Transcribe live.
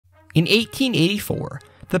In 1884,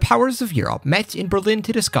 the powers of Europe met in Berlin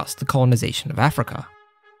to discuss the colonization of Africa.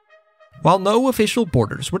 While no official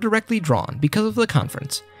borders were directly drawn because of the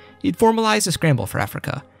conference, it formalized a scramble for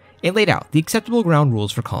Africa and laid out the acceptable ground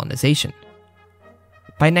rules for colonization.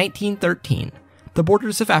 By 1913, the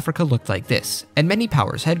borders of Africa looked like this, and many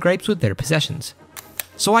powers had gripes with their possessions.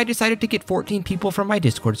 So I decided to get 14 people from my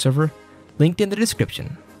Discord server, linked in the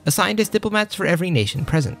description, assigned as diplomats for every nation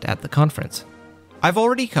present at the conference. I've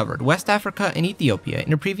already covered West Africa and Ethiopia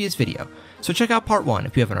in a previous video, so check out part 1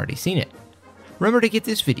 if you haven't already seen it. Remember to get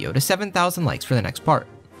this video to 7,000 likes for the next part.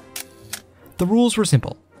 The rules were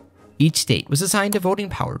simple. Each state was assigned a voting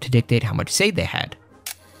power to dictate how much say they had.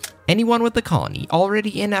 Anyone with a colony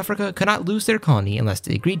already in Africa could not lose their colony unless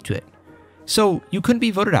they agreed to it, so you couldn't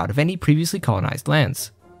be voted out of any previously colonized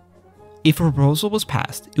lands. If a proposal was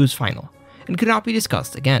passed, it was final, and could not be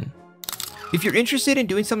discussed again. If you're interested in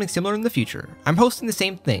doing something similar in the future, I'm hosting the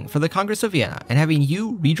same thing for the Congress of Vienna and having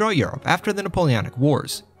you redraw Europe after the Napoleonic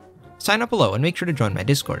Wars. Sign up below and make sure to join my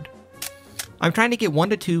Discord. I'm trying to get 1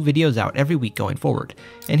 to 2 videos out every week going forward,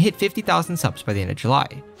 and hit 50,000 subs by the end of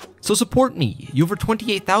July. So support me, you over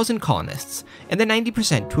 28,000 colonists, and the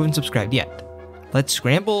 90% who haven't subscribed yet. Let's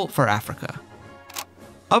scramble for Africa.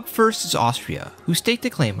 Up first is Austria, who staked a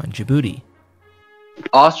claim on Djibouti.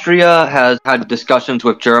 Austria has had discussions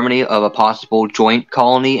with Germany of a possible joint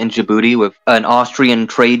colony in Djibouti with an Austrian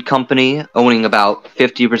trade company owning about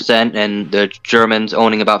 50% and the Germans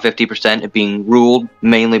owning about 50%, it being ruled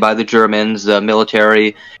mainly by the Germans, the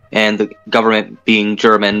military, and the government being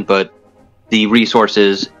German, but the resource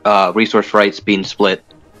rights being split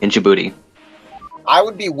in Djibouti. I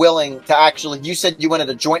would be willing to actually, you said you wanted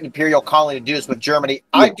a joint imperial colony to do this with Germany.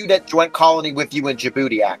 Yeah. I'd do that joint colony with you in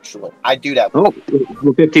Djibouti, actually. I'd do that. Oh,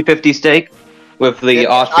 50-50 stake with the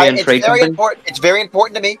Austrian trade company? It's very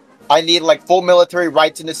important to me. I need like full military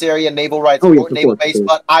rights in this area, naval rights, naval base,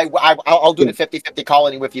 but I'll do the 50-50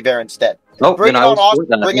 colony with you there instead. Oh, bring it on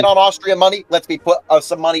Austria money. Let's put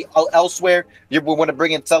some money elsewhere. We want to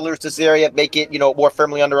bring in settlers to this area, make it, more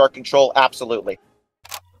firmly under our control. Absolutely.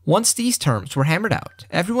 Once these terms were hammered out,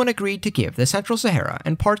 everyone agreed to give the Central Sahara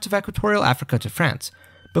and parts of Equatorial Africa to France,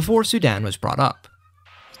 before Sudan was brought up.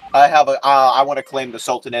 I want to claim the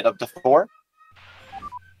Sultanate of Darfur.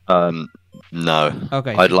 No.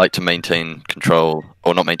 Okay. I'd like to maintain control,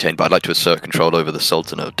 or not maintain, but I'd like to assert control over the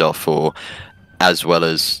Sultanate of Darfur, as well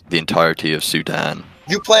as the entirety of Sudan.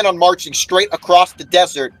 You plan on marching straight across the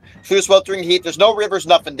desert through sweltering heat. There's no rivers,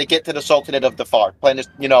 nothing to get to the Sultanate of Darfur. Plan is,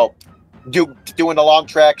 doing the long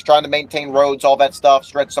treks, trying to maintain roads, all that stuff,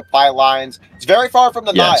 stretch supply lines. It's very far from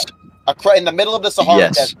the Nile, in the middle of the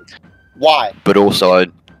Sahara Desert. Why? But also,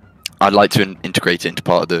 I'd like to integrate it into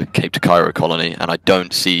part of the Cape to Cairo colony, and I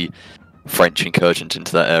don't see French incursions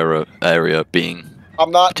into that area being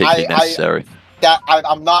particularly necessary.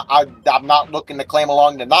 I'm not looking to claim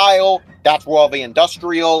along the Nile. That's where all the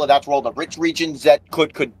industrial, that's where all the rich regions that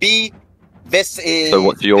could be. This is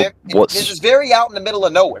this is very out in the middle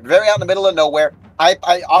of nowhere. Very out in the middle of nowhere. I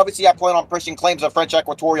obviously plan on pushing claims of French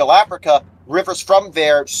Equatorial Africa. Rivers from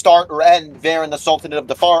there start or end there in the Sultanate of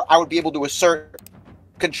Darfur. I would be able to assert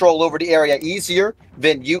control over the area easier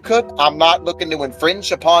than you could. I'm not looking to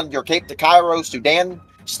infringe upon your Cape to Cairo, Sudan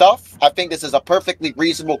stuff. I think this is a perfectly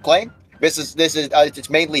reasonable claim. It's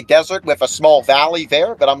mainly desert with a small valley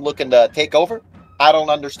there that I'm looking to take over. I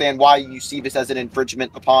don't understand why you see this as an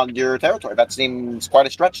infringement upon your territory. That seems quite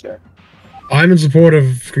a stretch there. I'm in support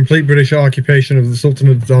of complete British occupation of the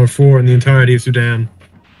Sultanate of Darfur and the entirety of Sudan.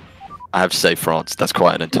 I have to say France. That's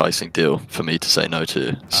quite an enticing deal for me to say no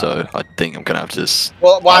to. So I think I'm going to have to.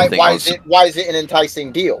 Well, why is it an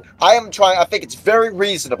enticing deal? I think it's very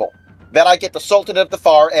reasonable that I get the Sultanate of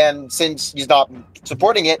Darfur, and since he's not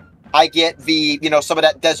supporting it, I get the some of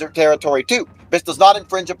that desert territory too. This does not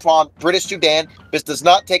infringe upon British Sudan. This does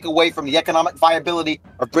not take away from the economic viability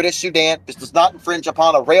of British Sudan. This does not infringe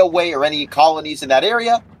upon a railway or any colonies in that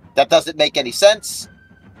area. That doesn't make any sense.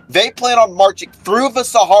 They plan on marching through the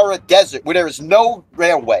Sahara Desert where there is no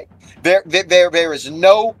railway. There is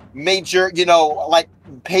no major, like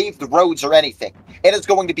paved roads or anything. It is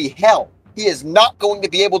going to be hell. He is not going to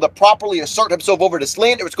be able to properly assert himself over this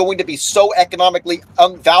land. It's going to be so economically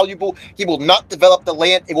unvaluable. He will not develop the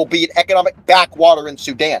land. It will be an economic backwater in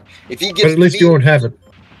Sudan. If he gives, but at least you won't have it.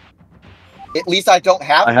 At least I don't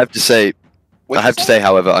have it. I have to say,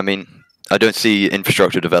 however, I mean, I don't see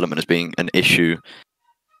infrastructure development as being an issue.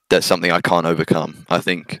 That's something I can't overcome. I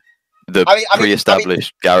think the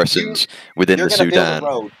pre-established garrisons within the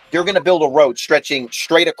Sudan. You're going to build a road stretching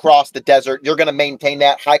straight across the desert. You're going to maintain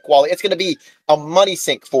that high quality. It's going to be a money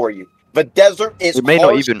sink for you. The desert is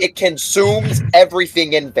harsh. It consumes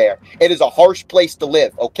everything in there. It is a harsh place to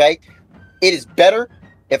live, okay? It is better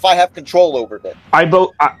if I have control over it.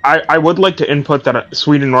 I would like to input that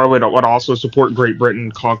Sweden and Norway would also support Great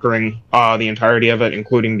Britain conquering the entirety of it,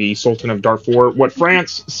 including the Sultan of Darfur. What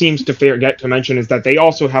France seems to forget to mention is that they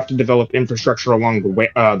also have have to develop infrastructure along the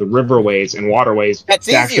riverways and waterways. That's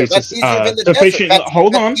easier. That's easier than the desert.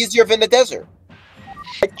 That's easier than the desert.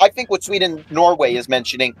 I think what Sweden, Norway is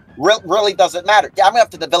mentioning really doesn't matter. Yeah, I'm gonna have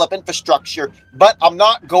to develop infrastructure, but I'm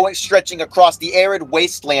not stretching across the arid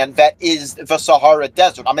wasteland that is the Sahara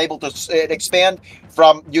Desert. I'm able to expand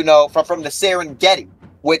from the Serengeti,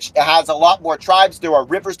 which has a lot more tribes. There are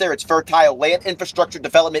rivers there. It's fertile land. Infrastructure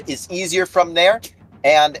development is easier from there,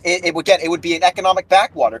 and it would be an economic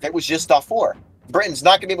backwater if it was just Darfur. Britain's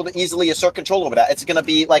not going to be able to easily assert control over that. It's going to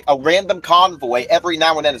be like a random convoy every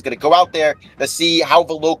now and then is going to go out there to see how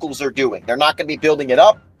the locals are doing. They're not going to be building it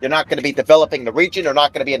up. They're not going to be developing the region. They're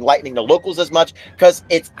not going to be enlightening the locals as much because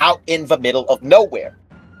it's out in the middle of nowhere.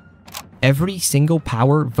 Every single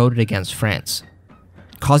power voted against France,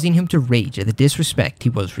 causing him to rage at the disrespect he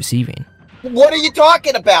was receiving. What are you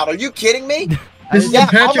talking about? Are you kidding me? This is a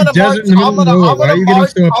patch of desert in the middle of nowhere. Why are you getting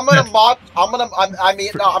so upset?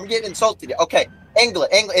 I'm getting insulted. Okay,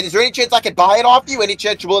 England. Is there any chance I could buy it off you? Any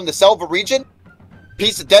chance you're willing to sell the region?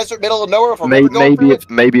 Piece of desert, middle of nowhere.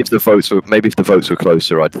 Maybe if the votes were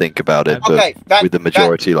closer, I'd think about it. Okay, but with the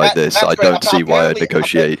majority like this, I don't see why I'd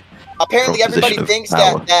negotiate. Apparently, everybody thinks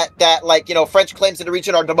that French claims in the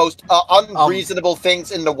region are the most unreasonable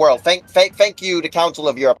things in the world. Thank you to Council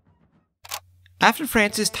of Europe. After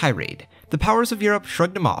France's tirade, the powers of Europe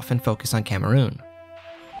shrugged him off and focused on Cameroon.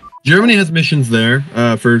 Germany has missions there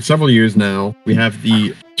for several years now. We have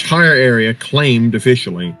the entire area claimed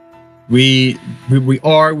officially. We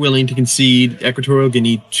are willing to concede Equatorial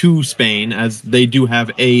Guinea to Spain, as they do have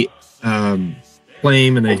a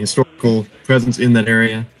claim and a historical presence in that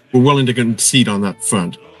area. We're willing to concede on that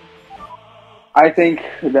front. I think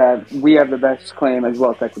that we have the best claim as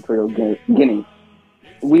well as Equatorial Guinea.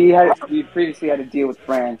 We previously had a deal with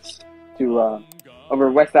France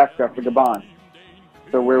over West Africa for Gabon,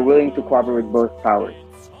 so we're willing to cooperate with both powers.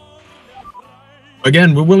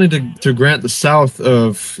 Again, we're willing to grant the south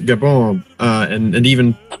of Gabon and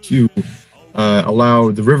even to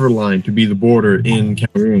allow the river line to be the border in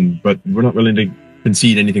Cameroon, but we're not willing to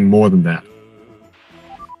concede anything more than that.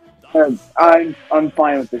 I'm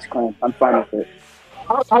fine with this claim. I'm fine with it.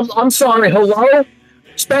 I'm sorry. Hello?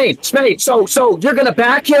 Spain. So you're gonna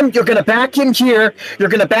back him. You're gonna back him here. You're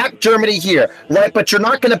gonna back Germany here, right? But you're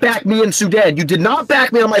not gonna back me in Sudan. You did not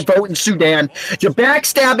back me on my vote in Sudan. You're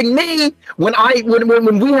backstabbing me when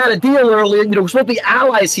we had a deal earlier. We're supposed to be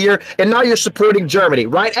allies here, and now you're supporting Germany,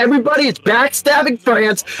 right? Everybody is backstabbing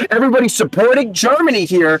France. Everybody's supporting Germany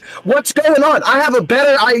here. What's going on? I have a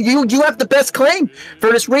better. You have the best claim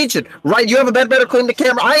for this region, right? You have a better claim to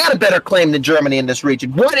Cameroon. I had a better claim than Germany in this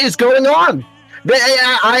region. What is going on?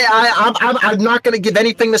 I'm not going to give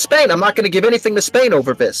anything to Spain. I'm not going to give anything to Spain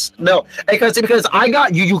over this. No, because I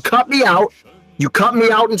got you. You cut me out. You cut me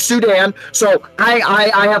out in Sudan. So I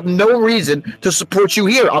have no reason to support you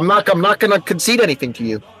here. I'm not going to concede anything to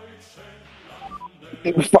you.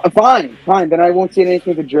 Fine. Then I won't say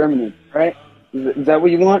anything to Germany. Right? Is that what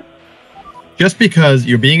you want? Just because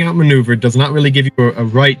you're being outmaneuvered does not really give you a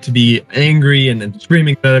right to be angry and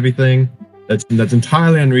screaming at everything. That's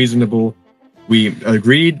entirely unreasonable. We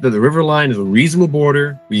agreed that the river line is a reasonable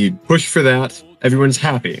border. We pushed for that. Everyone's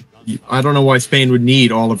happy. I don't know why Spain would need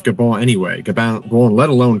all of Gabon anyway. Gabon, let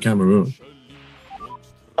alone Cameroon.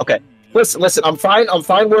 Okay, listen. I'm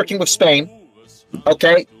fine working with Spain.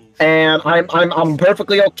 Okay, and I'm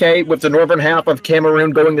perfectly okay with the northern half of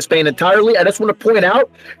Cameroon going to Spain entirely. I just want to point out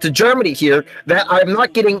to Germany here that I'm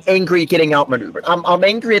not getting angry, getting outmaneuvered. I'm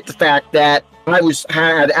angry at the fact that I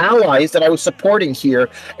had allies that I was supporting here,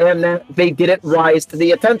 and that they didn't rise to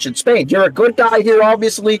the attention. Spain, you're a good guy here,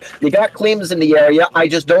 obviously. You got claims in the area. I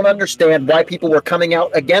just don't understand why people were coming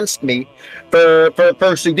out against me for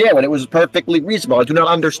Sudan when it was perfectly reasonable. I do not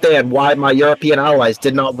understand why my European allies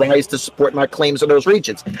did not rise to support my claims in those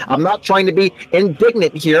regions. I'm not trying to be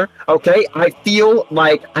indignant here, okay? I feel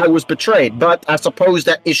like I was betrayed, but I suppose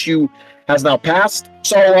that issue has now passed.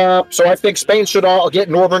 So I think Spain should all get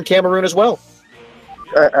northern Cameroon as well.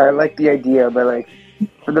 I like the idea, but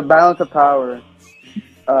for the balance of power,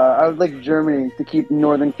 I would like Germany to keep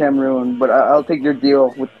northern Cameroon, but I'll take your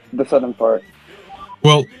deal with the southern part.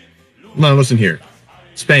 Well, now listen here.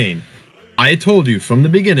 Spain, I told you from the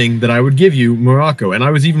beginning that I would give you Morocco, and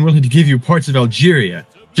I was even willing to give you parts of Algeria.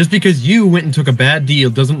 Just because you went and took a bad deal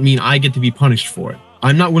doesn't mean I get to be punished for it.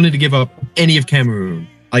 I'm not willing to give up any of Cameroon.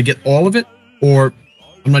 I get all of it, or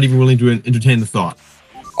I'm not even willing to entertain the thought.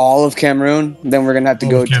 All of Cameroon? Then we're gonna have to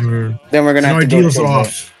go. Cameroon. Then we're gonna have to go. Our deal's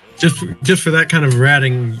off. Just for that kind of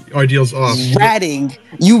ratting, our deal's off. Ratting?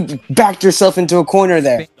 You backed yourself into a corner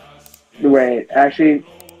there. Wait, actually,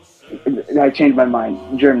 I changed my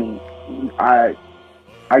mind. Germany. I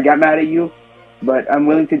got mad at you, but I'm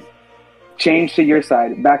willing to change to your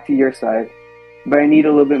side, back to your side. But I need a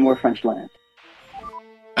little bit more French land.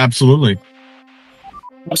 Absolutely.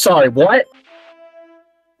 I'm sorry, what?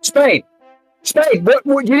 Spain,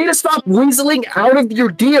 what, you need to stop weaseling out of your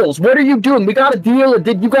deals. What are you doing? We got a deal.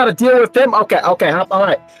 You got a deal with them? Okay, all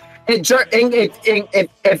right. If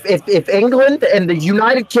England and the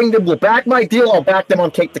United Kingdom will back my deal, I'll back them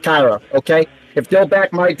on Cape to Cairo, okay? If they'll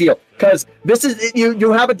back my deal. Because this is,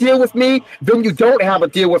 you have a deal with me, then you don't have a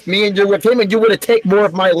deal with me, and you're with him, and you want to take more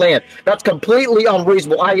of my land. That's completely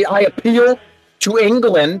unreasonable. I appeal to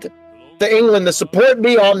England to support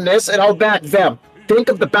me on this, and I'll back them. Think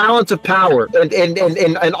of the balance of power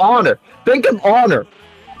and honor. Think of honor.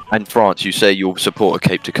 And France, you say you'll support a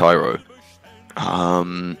Cape to Cairo.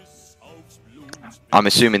 I'm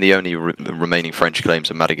assuming the only remaining French claims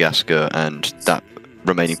are Madagascar and that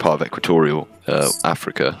remaining part of equatorial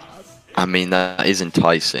Africa. I mean, that is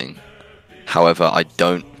enticing. However,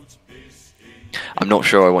 I'm not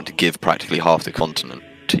sure I want to give practically half the continent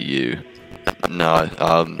to you. No,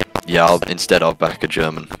 yeah, I'll back a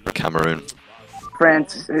German Cameroon.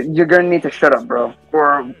 France, you're gonna need to shut up, bro,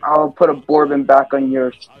 or I'll put a Bourbon back on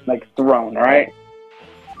your throne. All right.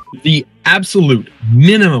 The absolute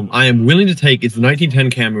minimum I am willing to take is the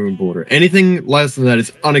 1910 Cameroon border. Anything less than that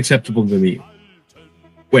is unacceptable to me.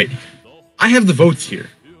 Wait, I have the votes here.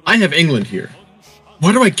 I have England here.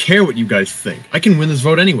 Why do I care what you guys think? I can win this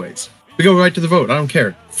vote anyways. We go right to the vote. I don't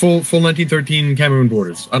care. Full 1913 Cameroon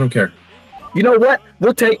borders. I don't care. You know what?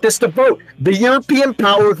 We'll take this to vote. The European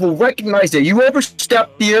powers will recognize that you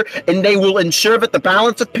overstepped here, and they will ensure that the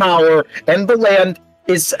balance of power and the land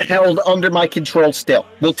is held under my control still.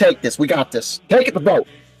 We'll take this. We got this. Take it to vote.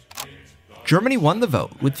 Germany won the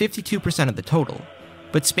vote with 52% of the total,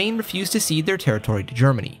 but Spain refused to cede their territory to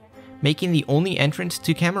Germany, making the only entrance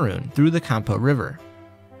to Cameroon through the Campo River.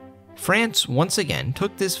 France once again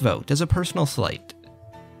took this vote as a personal slight.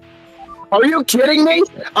 Are you kidding me?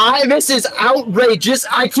 This is outrageous.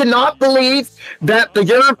 I cannot believe that the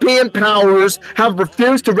European powers have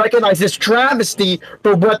refused to recognize this travesty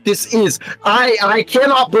for what this is. I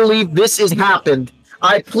cannot believe this has happened.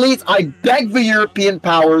 I beg the European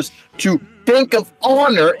powers to think of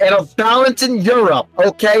honor and of balance in Europe,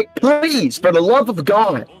 okay? Please, for the love of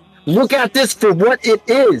God, look at this for what it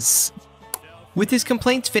is. With his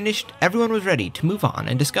complaints finished, everyone was ready to move on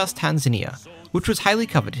and discuss Tanzania, which was highly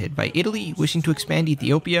coveted by Italy wishing to expand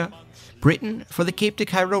Ethiopia, Britain for the Cape to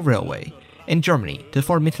Cairo Railway, and Germany to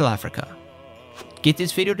form Middle Africa. Get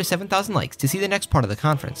this video to 7,000 likes to see the next part of the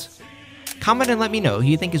conference. Comment and let me know who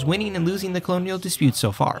you think is winning and losing the colonial dispute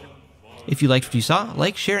so far. If you liked what you saw,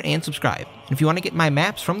 like, share, and subscribe. And if you want to get my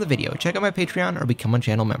maps from the video, check out my Patreon or become a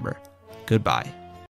channel member. Goodbye.